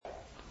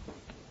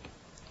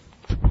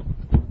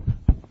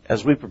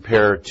As we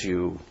prepare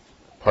to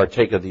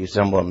partake of these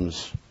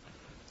emblems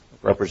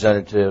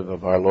representative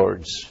of our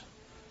Lord's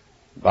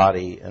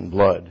body and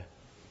blood,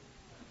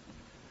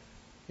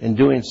 in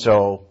doing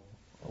so,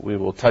 we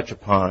will touch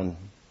upon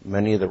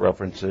many of the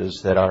references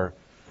that our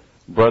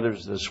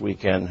brothers this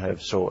weekend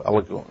have so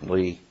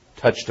eloquently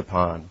touched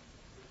upon,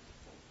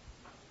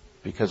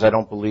 because I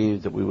don't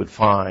believe that we would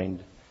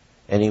find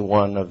any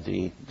one of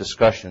the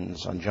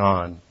discussions on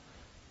John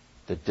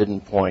that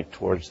didn't point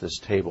towards this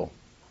table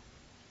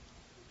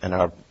and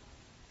our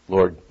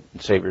Lord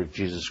and Savior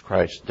Jesus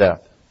Christ's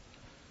death.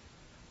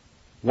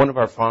 One of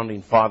our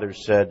founding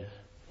fathers said,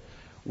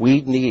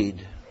 we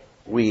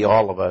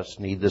all of us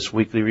need this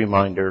weekly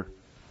reminder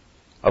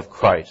of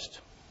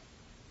Christ.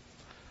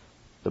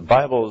 The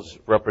Bible's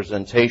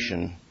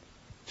representation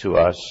to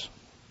us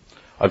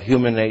of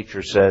human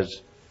nature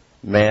says,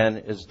 man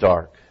is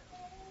dark.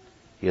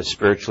 He is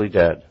spiritually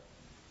dead,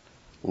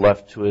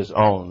 left to his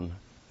own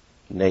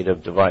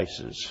native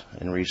devices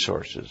and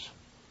resources.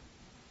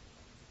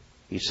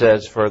 He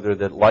says further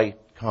that light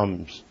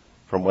comes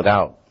from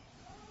without.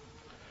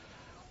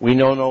 We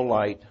know no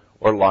light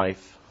or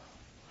life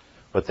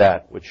but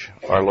that which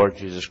our Lord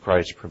Jesus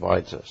Christ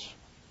provides us.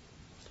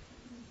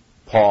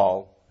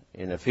 Paul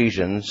in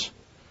Ephesians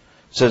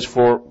says,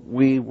 for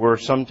we were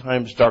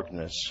sometimes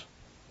darkness,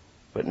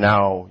 but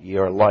now ye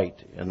are light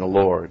in the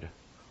Lord.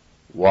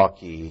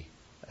 Walk ye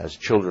as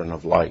children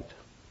of light.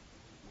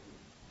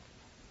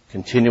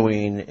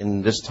 Continuing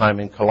in this time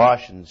in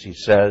Colossians, he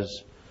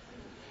says,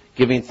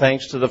 giving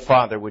thanks to the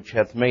Father which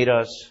hath made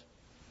us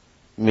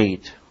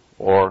meet,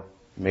 or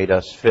made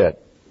us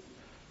fit,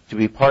 to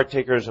be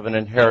partakers of an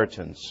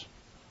inheritance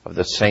of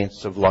the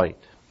saints of light,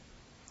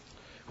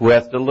 who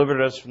hath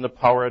delivered us from the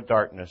power of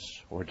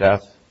darkness, or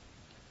death,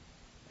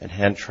 and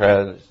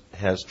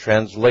has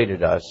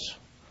translated us,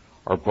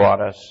 or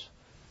brought us,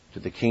 to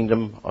the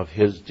kingdom of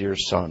his dear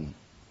Son.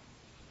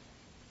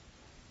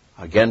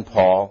 Again,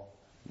 Paul,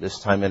 this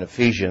time in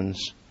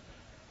Ephesians,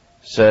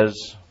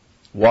 says,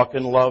 walk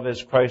in love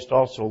as Christ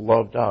also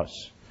loved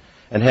us,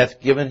 and hath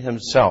given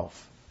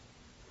himself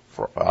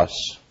for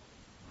us,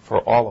 for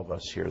all of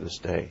us here this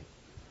day,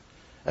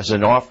 as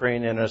an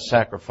offering and a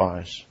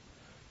sacrifice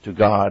to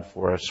God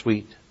for a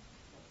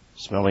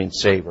sweet-smelling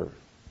savor.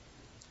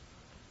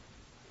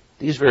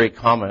 These very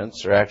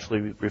comments are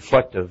actually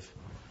reflective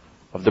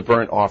of the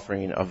burnt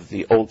offering of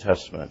the Old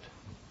Testament,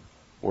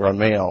 where a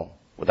male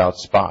without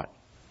spot,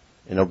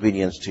 in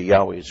obedience to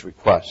Yahweh's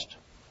request.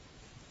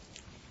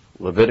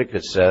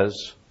 Leviticus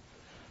says,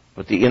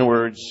 but the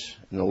inwards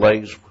and the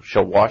legs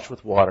shall wash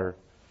with water,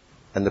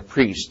 and the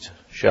priest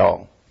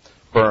shall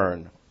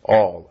burn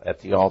all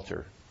at the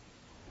altar,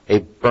 a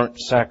burnt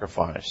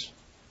sacrifice,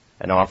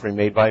 an offering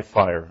made by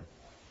fire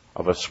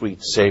of a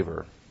sweet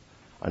savor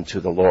unto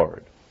the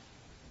Lord.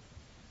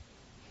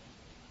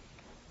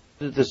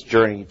 How did this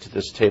journey to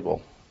this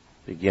table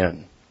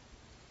begin?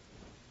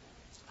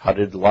 How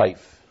did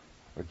life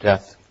or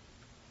death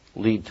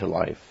lead to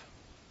life?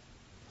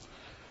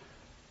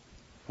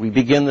 We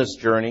begin this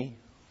journey,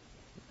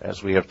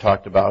 as we have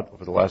talked about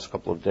over the last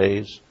couple of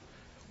days,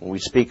 when we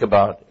speak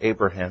about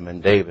Abraham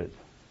and David,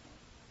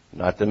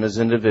 not them as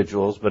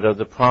individuals, but of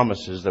the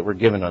promises that were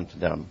given unto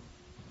them.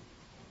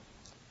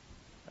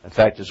 In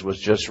fact, as was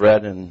just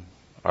read in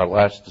our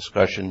last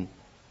discussion,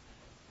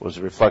 was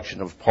a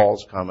reflection of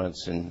Paul's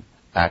comments in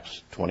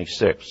Acts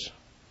 26,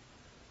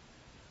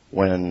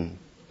 when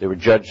they were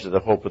judged to the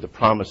hope of the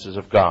promises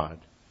of God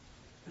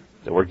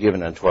that were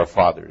given unto our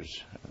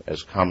fathers,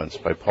 as comments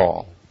by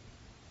Paul.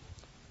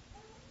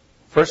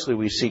 Firstly,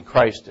 we see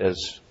Christ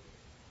as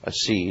a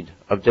seed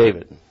of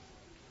David.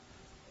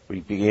 We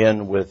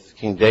begin with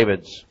King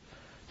David's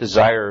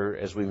desire,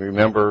 as we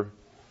remember,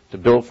 to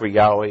build for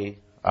Yahweh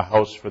a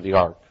house for the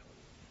ark.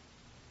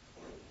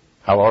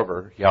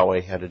 However,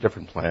 Yahweh had a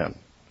different plan.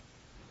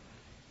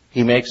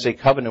 He makes a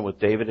covenant with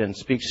David and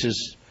speaks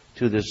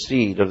to the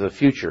seed of the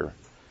future,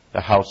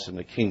 the house and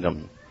the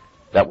kingdom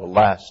that will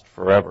last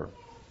forever.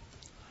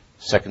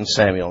 2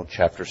 Samuel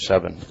chapter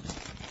 7,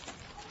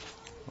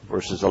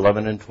 verses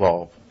 11 and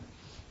 12.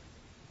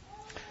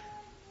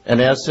 And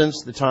as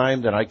since the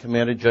time that I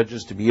commanded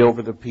judges to be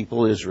over the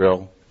people of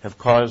Israel, have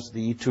caused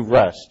thee to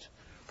rest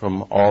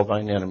from all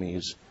thine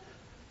enemies,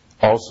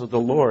 also the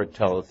Lord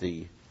telleth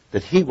thee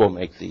that he will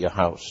make thee a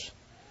house.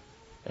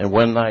 And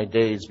when thy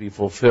days be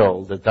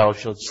fulfilled, that thou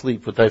shalt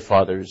sleep with thy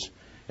fathers,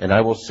 and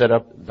I will set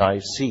up thy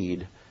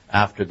seed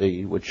after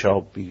thee, which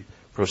shall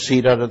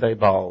proceed out of thy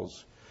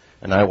bowels,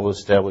 and I will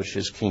establish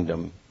his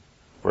kingdom.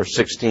 Verse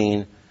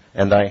 16,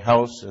 and thy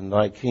house and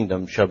thy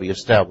kingdom shall be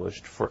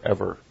established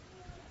forever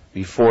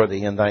before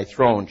thee, and thy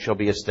throne shall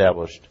be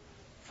established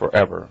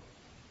forever.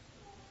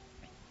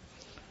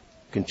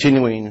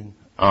 Continuing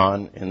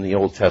on in the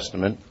Old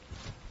Testament,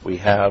 we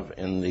have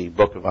in the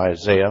book of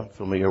Isaiah,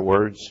 familiar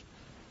words,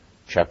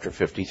 chapter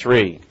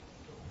 53.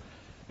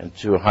 And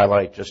to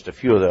highlight just a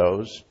few of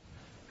those,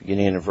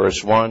 beginning in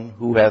verse 1,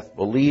 who hath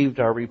believed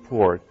our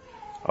report,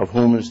 of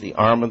whom is the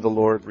arm of the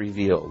Lord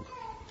revealed?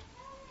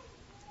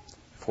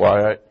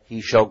 For he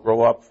shall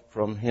grow up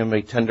from him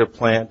a tender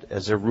plant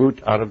as a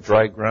root out of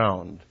dry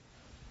ground,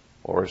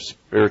 or a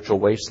spiritual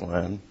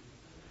wasteland.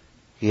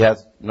 He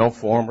hath no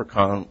form or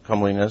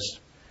comeliness,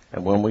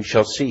 and when we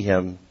shall see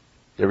him,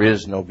 there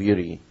is no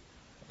beauty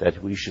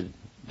that we should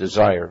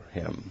desire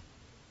him.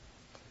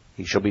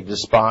 He shall be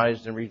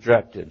despised and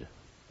rejected,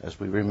 as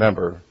we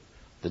remember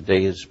the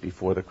days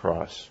before the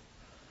cross.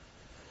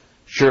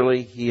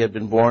 Surely he had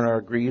been borne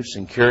our griefs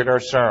and carried our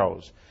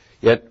sorrows,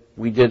 yet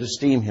we did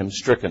esteem him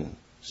stricken,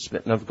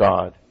 smitten of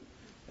God,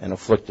 and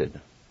afflicted.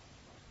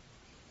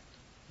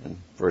 In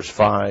verse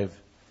 5,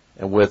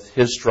 and with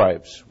his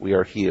stripes we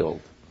are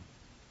healed.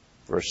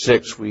 Verse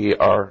 6, we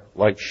are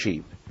like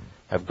sheep,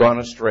 have gone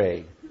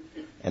astray,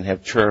 and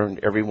have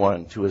turned every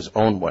one to his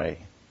own way.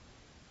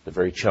 The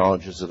very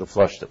challenges of the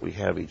flesh that we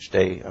have each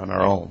day on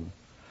our own.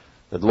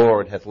 The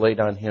Lord hath laid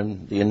on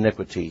him the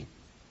iniquity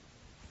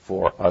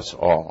for us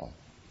all.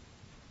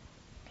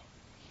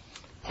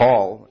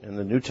 Paul, in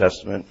the New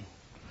Testament,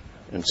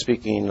 in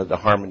speaking of the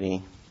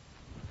harmony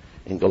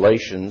in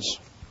Galatians,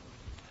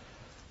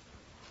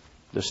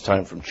 this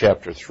time from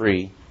chapter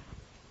 3,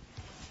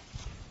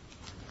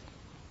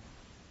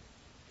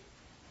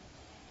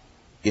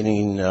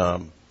 beginning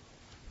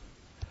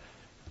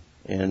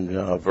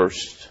in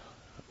verse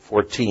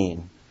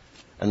 14,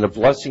 and the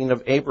blessing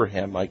of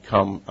Abraham might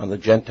come on the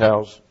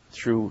Gentiles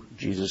through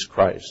Jesus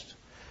Christ,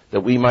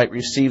 that we might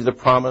receive the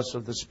promise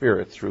of the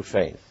Spirit through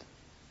faith.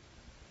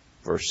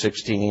 Verse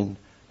 16,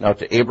 now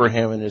to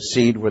Abraham and his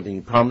seed were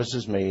the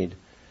promises made,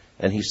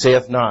 and he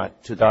saith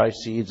not, to thy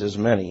seeds as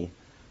many,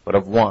 but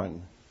of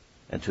one,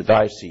 and to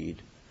thy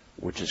seed,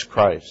 which is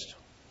Christ.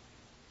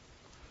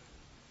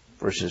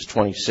 Verses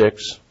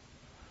 26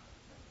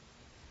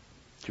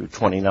 through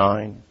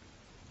 29,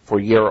 for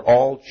ye are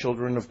all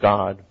children of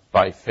God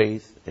by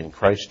faith in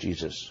Christ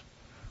Jesus.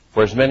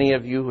 For as many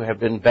of you have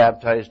been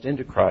baptized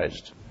into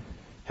Christ,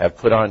 have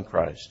put on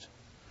Christ.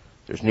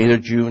 There's neither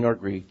Jew nor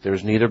Greek,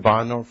 there's neither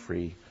bond nor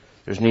free,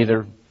 there's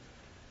neither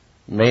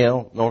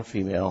male nor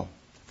female,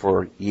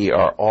 for ye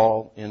are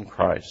all in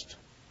Christ.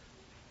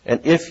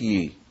 And if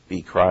ye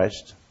be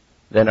Christ,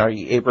 then are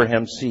ye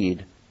Abraham's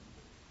seed,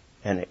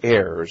 and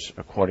heirs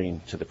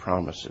according to the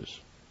promises.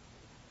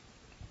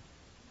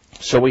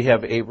 So we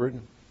have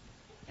Abraham,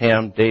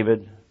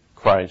 David,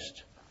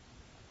 Christ,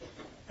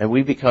 and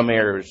we become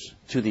heirs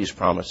to these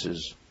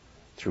promises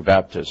through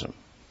baptism.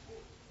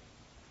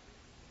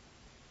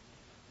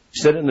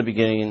 He said in the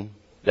beginning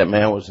that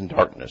man was in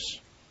darkness.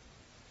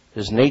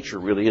 His nature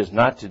really is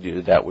not to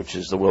do that which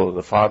is the will of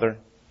the Father,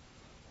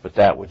 but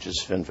that which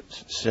is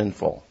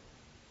sinful.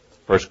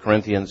 1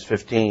 Corinthians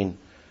 15,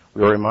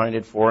 we are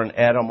reminded, for in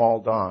Adam all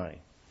die,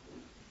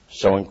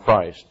 so in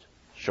Christ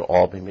shall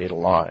all be made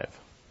alive.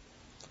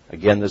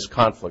 Again, this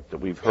conflict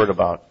that we've heard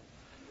about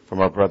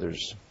from our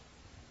brothers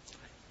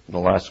in the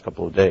last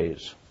couple of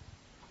days.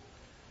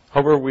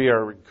 However, we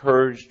are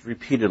encouraged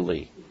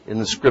repeatedly in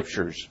the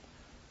Scriptures,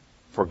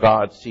 for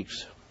God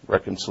seeks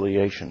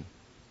reconciliation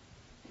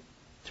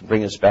to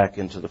bring us back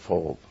into the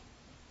fold.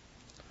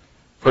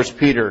 1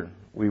 Peter,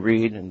 we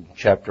read in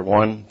chapter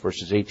 1,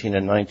 verses 18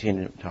 and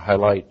 19 to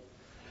highlight,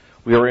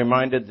 we are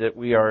reminded that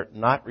we are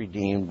not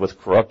redeemed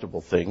with corruptible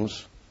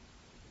things.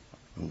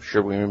 I'm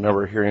sure we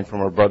remember hearing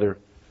from our brother,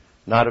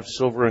 not of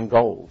silver and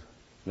gold,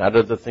 not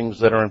of the things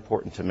that are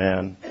important to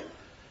man,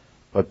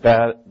 but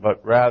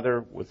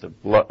rather with the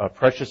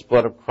precious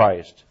blood of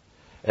Christ,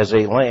 as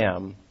a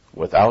lamb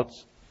without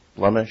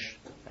blemish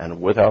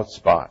and without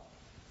spot.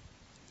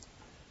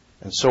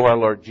 And so our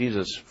Lord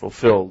Jesus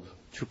fulfilled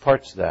two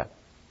parts of that.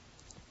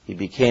 He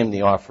became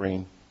the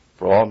offering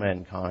for all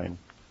mankind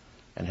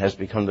and has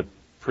become the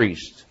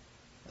priest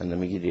and the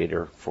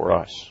mediator for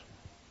us.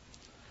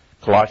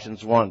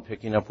 Colossians 1,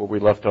 picking up where we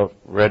left off,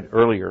 read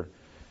earlier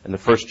in the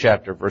first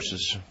chapter,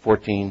 verses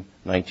 14,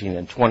 19,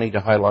 and 20 to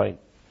highlight,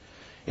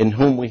 in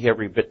whom we have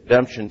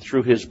redemption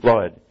through his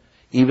blood,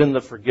 even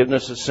the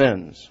forgiveness of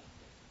sins.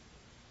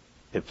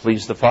 It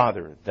pleased the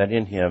Father that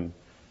in him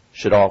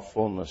should all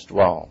fullness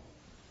dwell,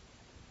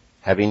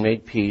 having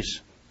made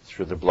peace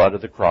through the blood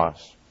of the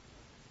cross,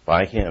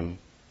 by him,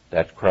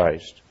 that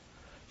Christ,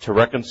 to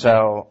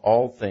reconcile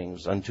all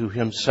things unto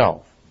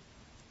himself.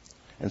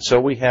 And so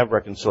we have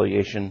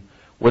reconciliation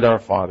with our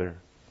Father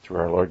through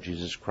our Lord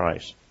Jesus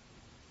Christ,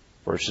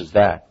 versus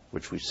that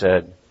which we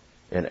said,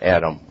 in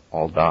Adam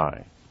all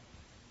die.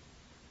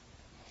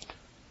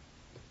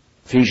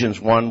 Ephesians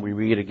 1, we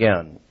read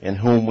again, in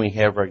whom we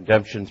have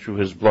redemption through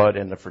his blood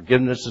and the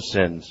forgiveness of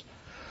sins,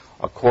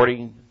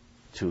 according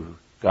to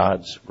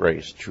God's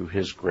grace, through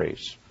his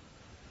grace.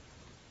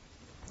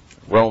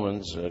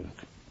 Romans,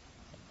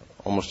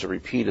 almost a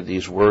repeat of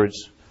these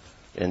words.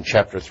 In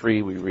chapter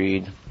 3, we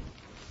read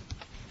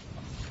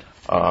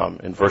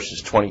in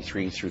verses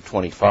 23 through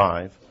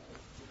 25,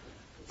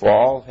 for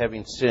all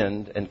having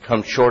sinned and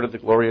come short of the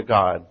glory of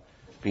God,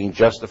 being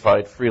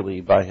justified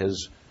freely by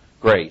his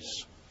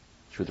grace,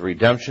 through the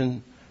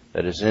redemption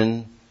that is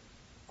in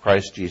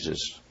Christ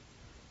Jesus,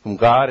 whom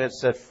God has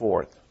set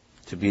forth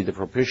to be the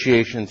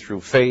propitiation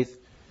through faith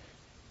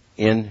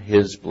in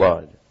his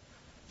blood,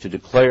 to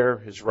declare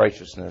his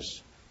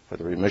righteousness for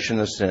the remission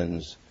of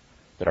sins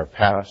that are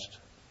passed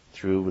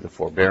through the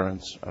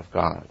forbearance of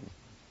God.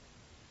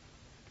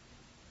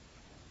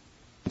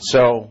 And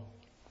so,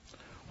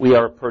 we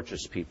are a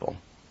purchased people.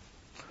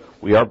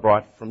 We are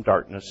brought from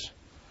darkness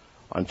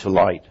unto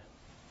light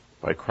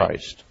by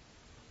Christ.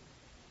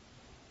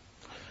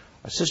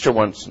 A sister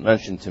once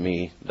mentioned to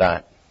me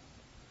that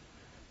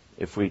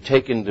if we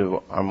take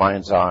into our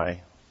mind's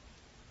eye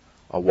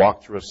a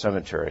walk through a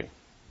cemetery,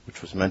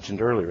 which was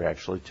mentioned earlier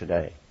actually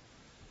today,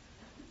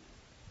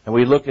 and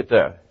we look at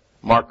the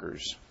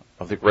markers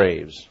of the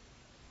graves,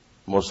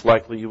 most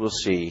likely you will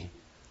see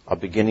a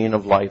beginning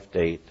of life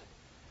date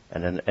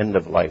and an end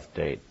of life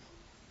date.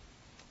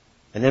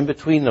 And in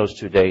between those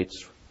two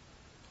dates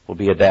will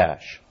be a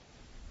dash.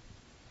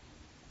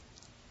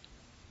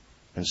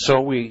 And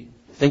so we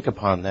think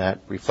upon that,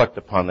 reflect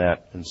upon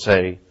that, and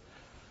say,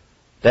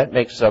 that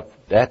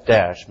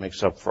dash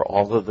makes up for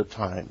all of the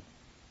time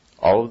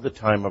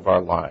of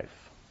our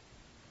life.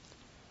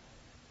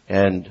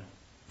 And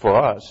for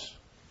us,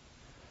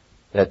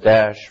 that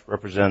dash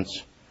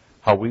represents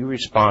how we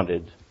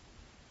responded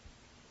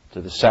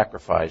to the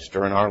sacrifice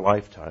during our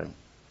lifetime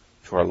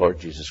to our Lord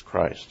Jesus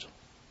Christ.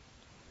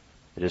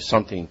 It is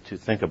something to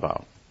think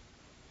about.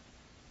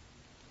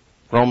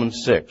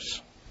 Romans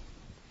 6,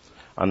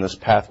 on this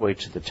pathway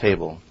to the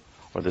table,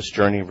 or this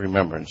journey of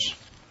remembrance.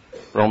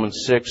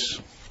 Romans 6,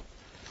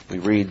 we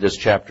read this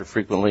chapter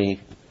frequently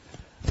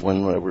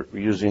when we're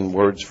using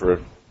words for a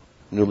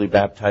newly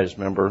baptized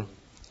member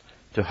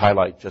to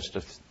highlight just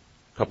a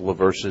couple of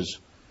verses.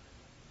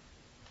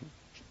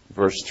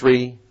 Verse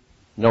 3,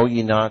 know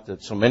ye not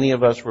that so many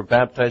of us were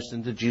baptized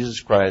into Jesus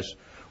Christ,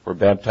 were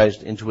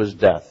baptized into his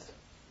death.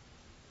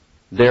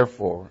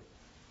 Therefore,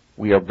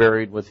 we are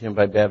buried with him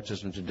by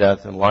baptism to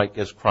death, and like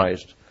as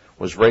Christ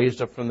was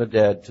raised up from the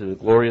dead to the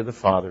glory of the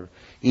Father,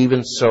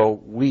 even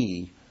so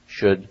we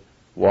should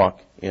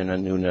walk in a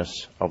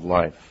newness of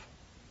life.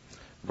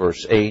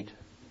 Verse 8,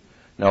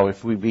 now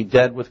if we be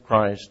dead with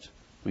Christ,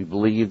 we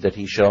believe that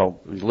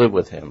we live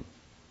with him.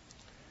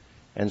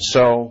 And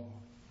so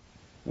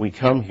we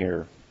come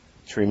here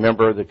to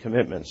remember the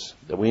commitments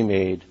that we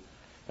made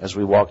as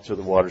we walked through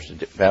the waters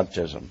of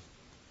baptism.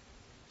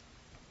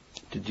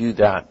 To do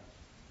that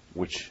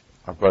which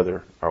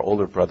our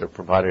older brother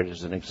provided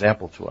as an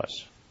example to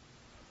us.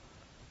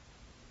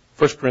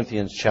 1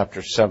 Corinthians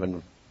chapter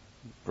 7,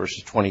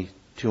 verses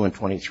 22 and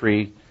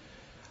 23,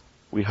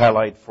 we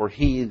highlight, for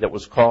he that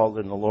was called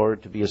in the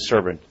Lord to be a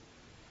servant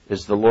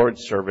is the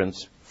Lord's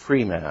servant's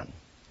free man.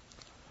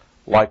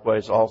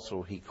 Likewise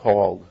also he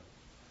called,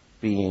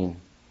 being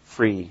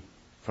free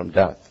from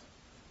death,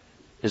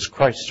 is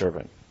Christ's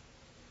servant.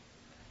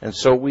 And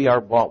so we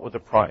are bought with a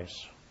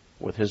price,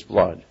 with his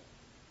blood.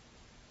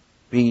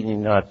 We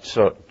are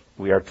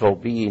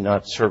told, be ye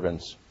not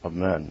servants of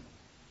men.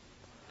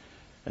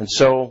 And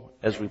so,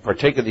 as we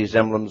partake of these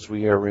emblems,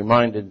 we are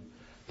reminded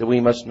that we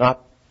must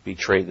not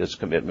betray this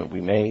commitment we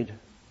made.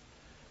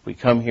 We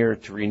come here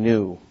to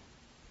renew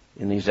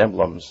in these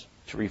emblems,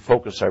 to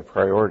refocus our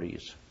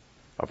priorities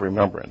of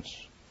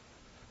remembrance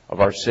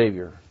of our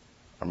Savior,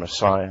 our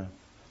Messiah,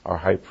 our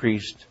High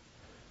Priest,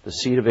 the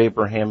seed of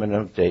Abraham and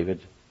of David,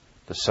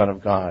 the Son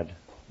of God,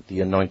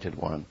 the Anointed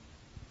One.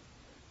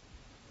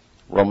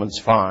 Romans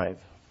 5,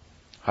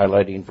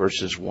 highlighting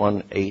verses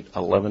 1, 8,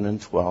 11,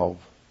 and 12.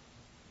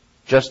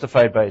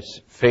 Justified by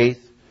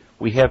faith,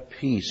 we have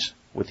peace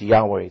with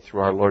Yahweh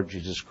through our Lord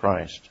Jesus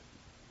Christ.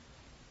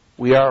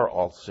 We are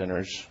all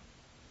sinners,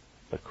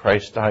 but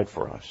Christ died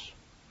for us.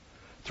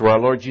 Through our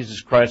Lord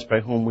Jesus Christ, by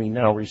whom we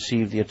now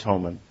receive the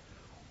atonement,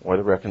 or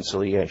the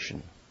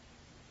reconciliation.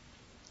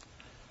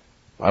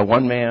 By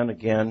one man,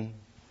 again,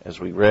 as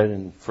we read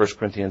in 1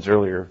 Corinthians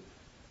earlier,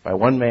 by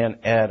one man,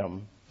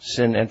 Adam,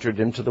 sin entered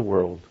into the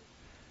world,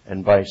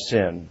 and by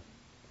sin,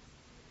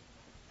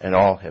 and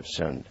all have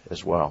sinned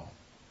as well.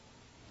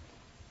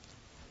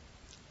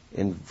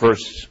 In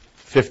verse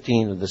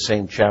 15 of the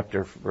same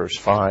chapter,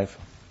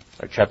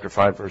 chapter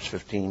 5, verse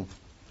 15,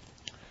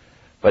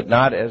 but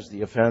not as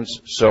the offense,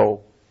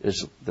 so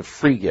is the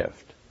free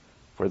gift.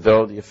 For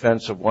though the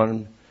offense of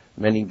one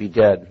many be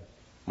dead,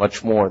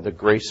 much more the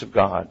grace of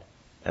God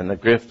and the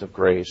gift of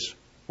grace,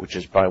 which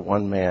is by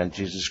one man,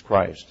 Jesus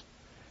Christ,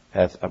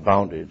 hath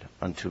abounded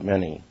unto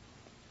many.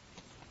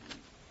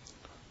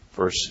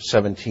 Verse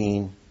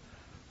 17,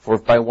 for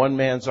if by one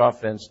man's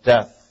offense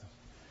death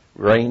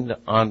reigned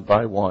on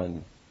by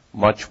one,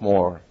 much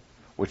more,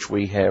 which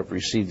we have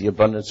received the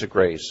abundance of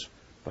grace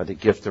by the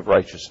gift of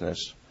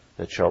righteousness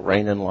that shall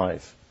reign in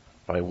life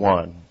by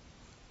one,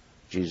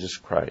 Jesus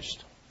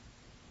Christ.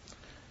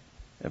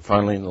 And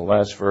finally, in the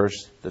last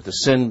verse, that the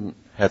sin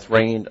hath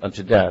reigned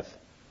unto death,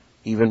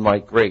 even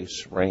might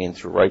grace reign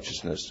through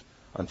righteousness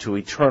unto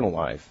eternal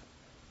life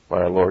by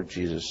our Lord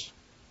Jesus,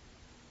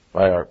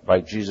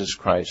 by Jesus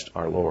Christ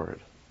our Lord.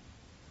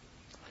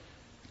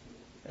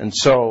 And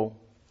so,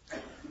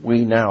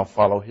 we now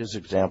follow his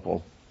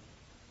example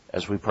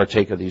as we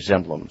partake of these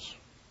emblems.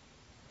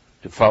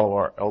 To follow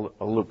our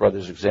older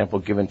brother's example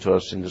given to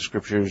us in the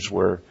scriptures,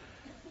 where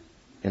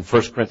in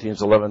 1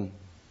 Corinthians 11,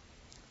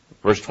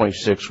 Verse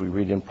 26, we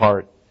read in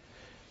part,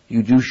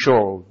 you do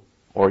show,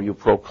 or you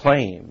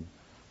proclaim,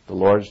 the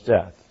Lord's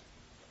death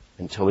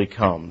until he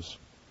comes,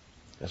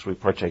 as we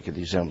partake of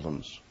these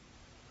emblems.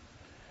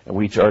 And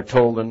we are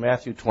told in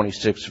Matthew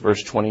 26,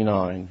 verse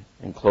 29,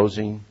 in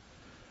closing,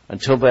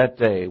 until that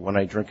day when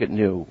I drink it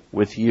new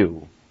with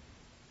you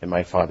in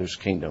my Father's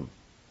kingdom.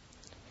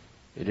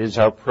 It is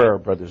our prayer,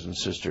 brothers and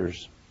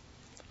sisters,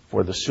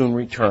 for the soon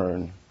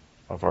return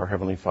of our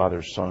Heavenly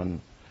Father's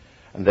Son,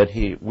 and that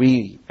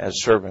we,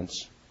 as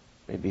servants,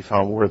 may be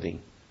found worthy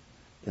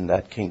in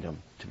that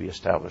kingdom to be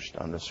established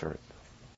on this earth.